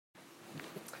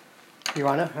Your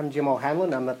Honor, I'm Jim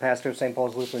O'Hanlon. I'm the pastor of St.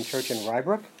 Paul's Lutheran Church in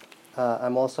Rybrook.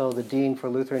 I'm also the dean for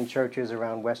Lutheran churches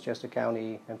around Westchester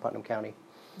County and Putnam County.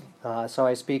 So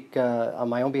I speak on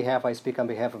my own behalf. I speak on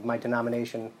behalf of my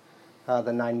denomination,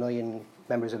 the 9 million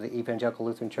members of the Evangelical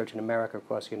Lutheran Church in America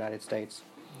across the United States.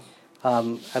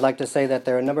 I'd like to say that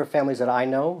there are a number of families that I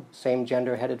know,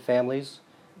 same-gender-headed families.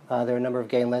 There are a number of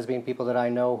gay and lesbian people that I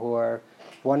know who are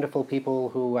wonderful people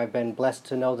who I've been blessed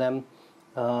to know them.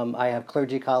 I have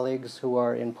clergy colleagues who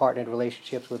are in partnered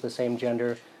relationships with the same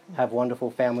gender, have wonderful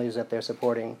families that they're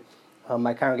supporting.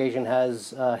 My congregation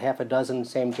has half a dozen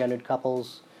same-gendered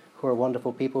couples who are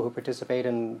wonderful people who participate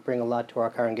and bring a lot to our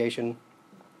congregation.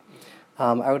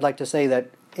 I would like to say that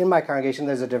in my congregation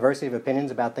there's a diversity of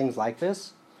opinions about things like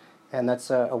this, and that's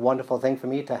a wonderful thing for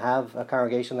me to have a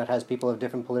congregation that has people of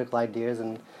different political ideas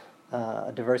and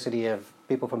a diversity of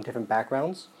people from different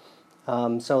backgrounds.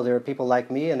 So there are people like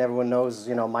me, and everyone knows,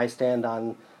 my stand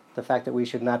on the fact that we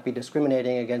should not be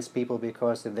discriminating against people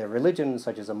because of their religion,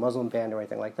 such as a Muslim ban or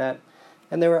anything like that.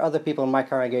 And there are other people in my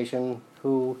congregation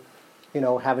who,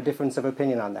 have a difference of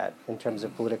opinion on that in terms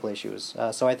of political issues.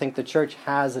 So I think the church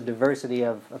has a diversity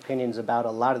of opinions about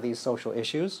a lot of these social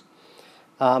issues.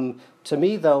 To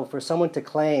me, though, for someone to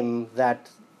claim that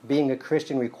being a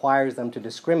Christian requires them to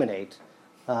discriminate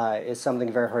is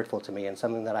something very hurtful to me and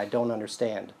something that I don't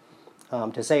understand.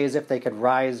 To say as if they could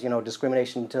rise,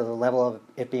 discrimination to the level of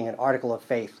it being an article of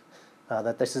faith,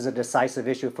 that this is a decisive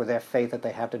issue for their faith, that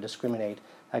they have to discriminate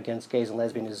against gays and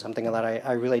lesbians, is something that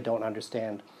I really don't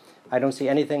understand. I don't see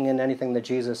anything in anything that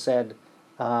Jesus said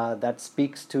that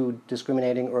speaks to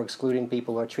discriminating or excluding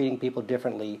people or treating people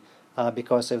differently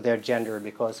because of their gender,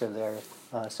 because of their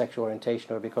sexual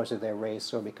orientation, or because of their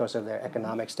race, or because of their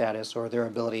economic status, or their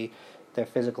ability, their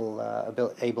physical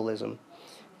ableism.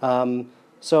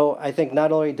 So I think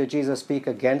not only did Jesus speak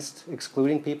against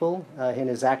excluding people, in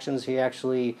his actions he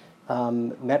actually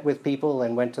met with people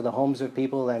and went to the homes of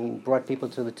people and brought people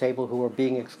to the table who were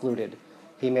being excluded.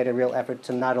 He made a real effort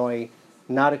to not only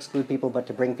not exclude people, but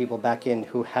to bring people back in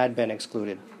who had been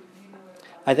excluded.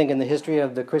 I think in the history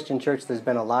of the Christian church there's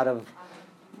been a lot of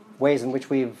ways in which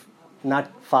we've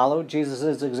not followed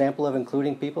Jesus' example of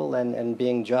including people and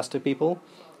being just to people.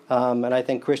 And I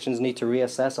think Christians need to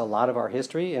reassess a lot of our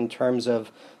history in terms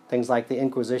of things like the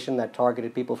Inquisition that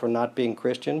targeted people for not being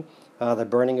Christian, the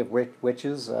burning of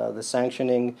witches, the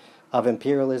sanctioning of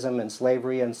imperialism and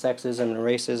slavery and sexism and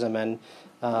racism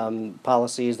and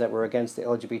policies that were against the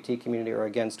LGBT community or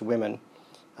against women.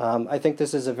 I think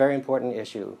this is a very important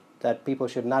issue, that people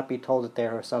should not be told that they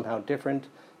are somehow different,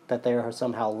 that they are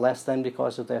somehow less than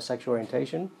because of their sexual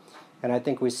orientation. And I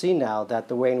think we see now that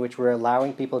the way in which we're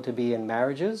allowing people to be in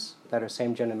marriages that are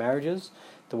same-gender marriages,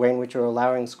 the way in which we're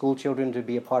allowing school children to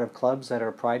be a part of clubs that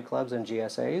are pride clubs and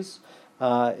GSAs,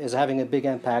 is having a big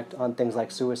impact on things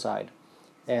like suicide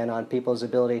and on people's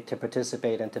ability to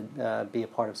participate and to be a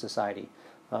part of society.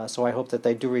 So I hope that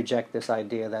they do reject this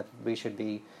idea that we should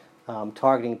be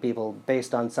targeting people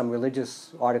based on some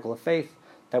religious article of faith,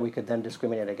 that we could then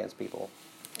discriminate against people.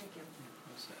 Thank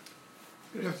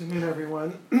you. Good afternoon,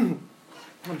 everyone.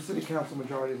 I'm City Council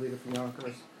Majority Leader from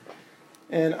Yonkers.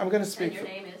 And I'm going to speak... And your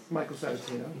name is? Michael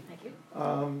Sabatino. Thank you.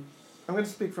 I'm going to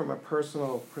speak from a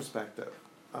personal perspective.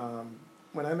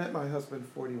 When I met my husband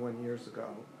 41 years ago,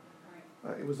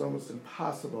 it was almost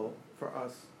impossible for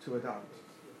us to adopt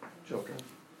children.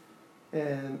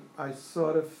 And I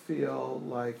sort of feel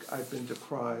like I've been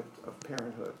deprived of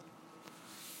parenthood.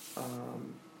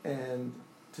 And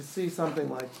to see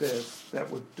something like this that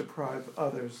would deprive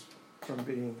others from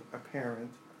being a parent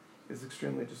is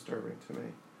extremely disturbing to me.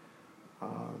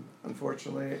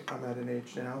 Unfortunately, I'm at an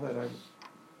age now that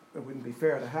it wouldn't be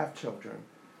fair to have children.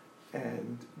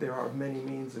 And there are many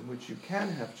means in which you can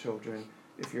have children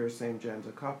if you're a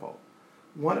same-gender couple.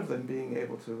 One of them being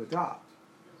able to adopt.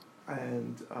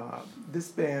 And this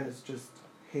ban is just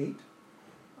hate.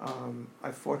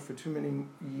 I fought for too many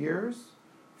years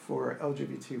for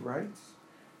LGBT rights.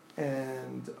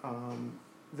 And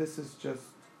this is just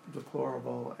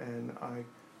deplorable, and I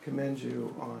commend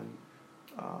you on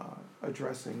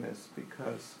addressing this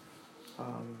because,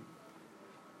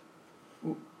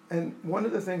 and one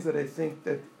of the things that I think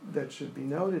that should be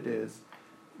noted is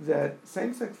that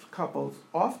same-sex couples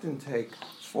often take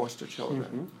foster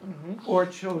children or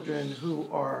children who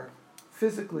are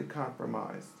physically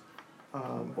compromised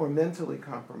or mentally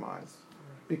compromised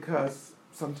because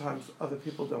sometimes other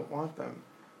people don't want them.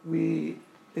 We,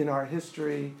 in our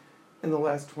history, in the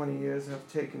last 20 years,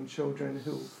 have taken children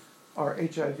who are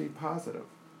HIV positive.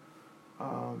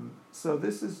 So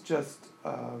this is just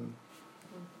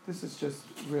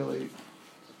really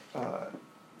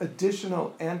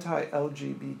additional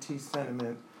anti-LGBT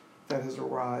sentiment that has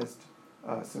arisen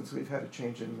since we've had a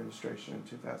change in administration in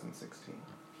 2016.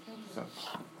 So,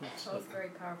 Both very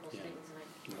powerful statements,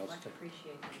 and I much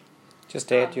appreciate them. Just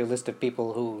to add to your list of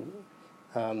people who,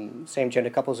 same-gender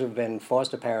couples who've been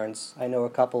foster parents, I know a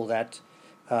couple that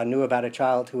knew about a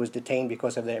child who was detained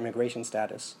because of their immigration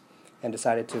status, and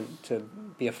decided to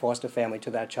be a foster family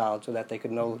to that child so that they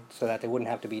could know, so that they wouldn't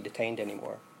have to be detained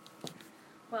anymore.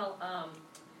 Well,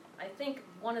 I think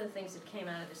one of the things that came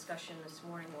out of discussion this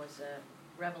morning was a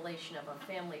revelation of a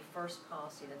family first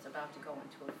policy that's about to go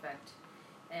into effect.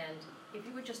 And if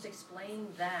you would just explain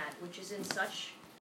that, which is in such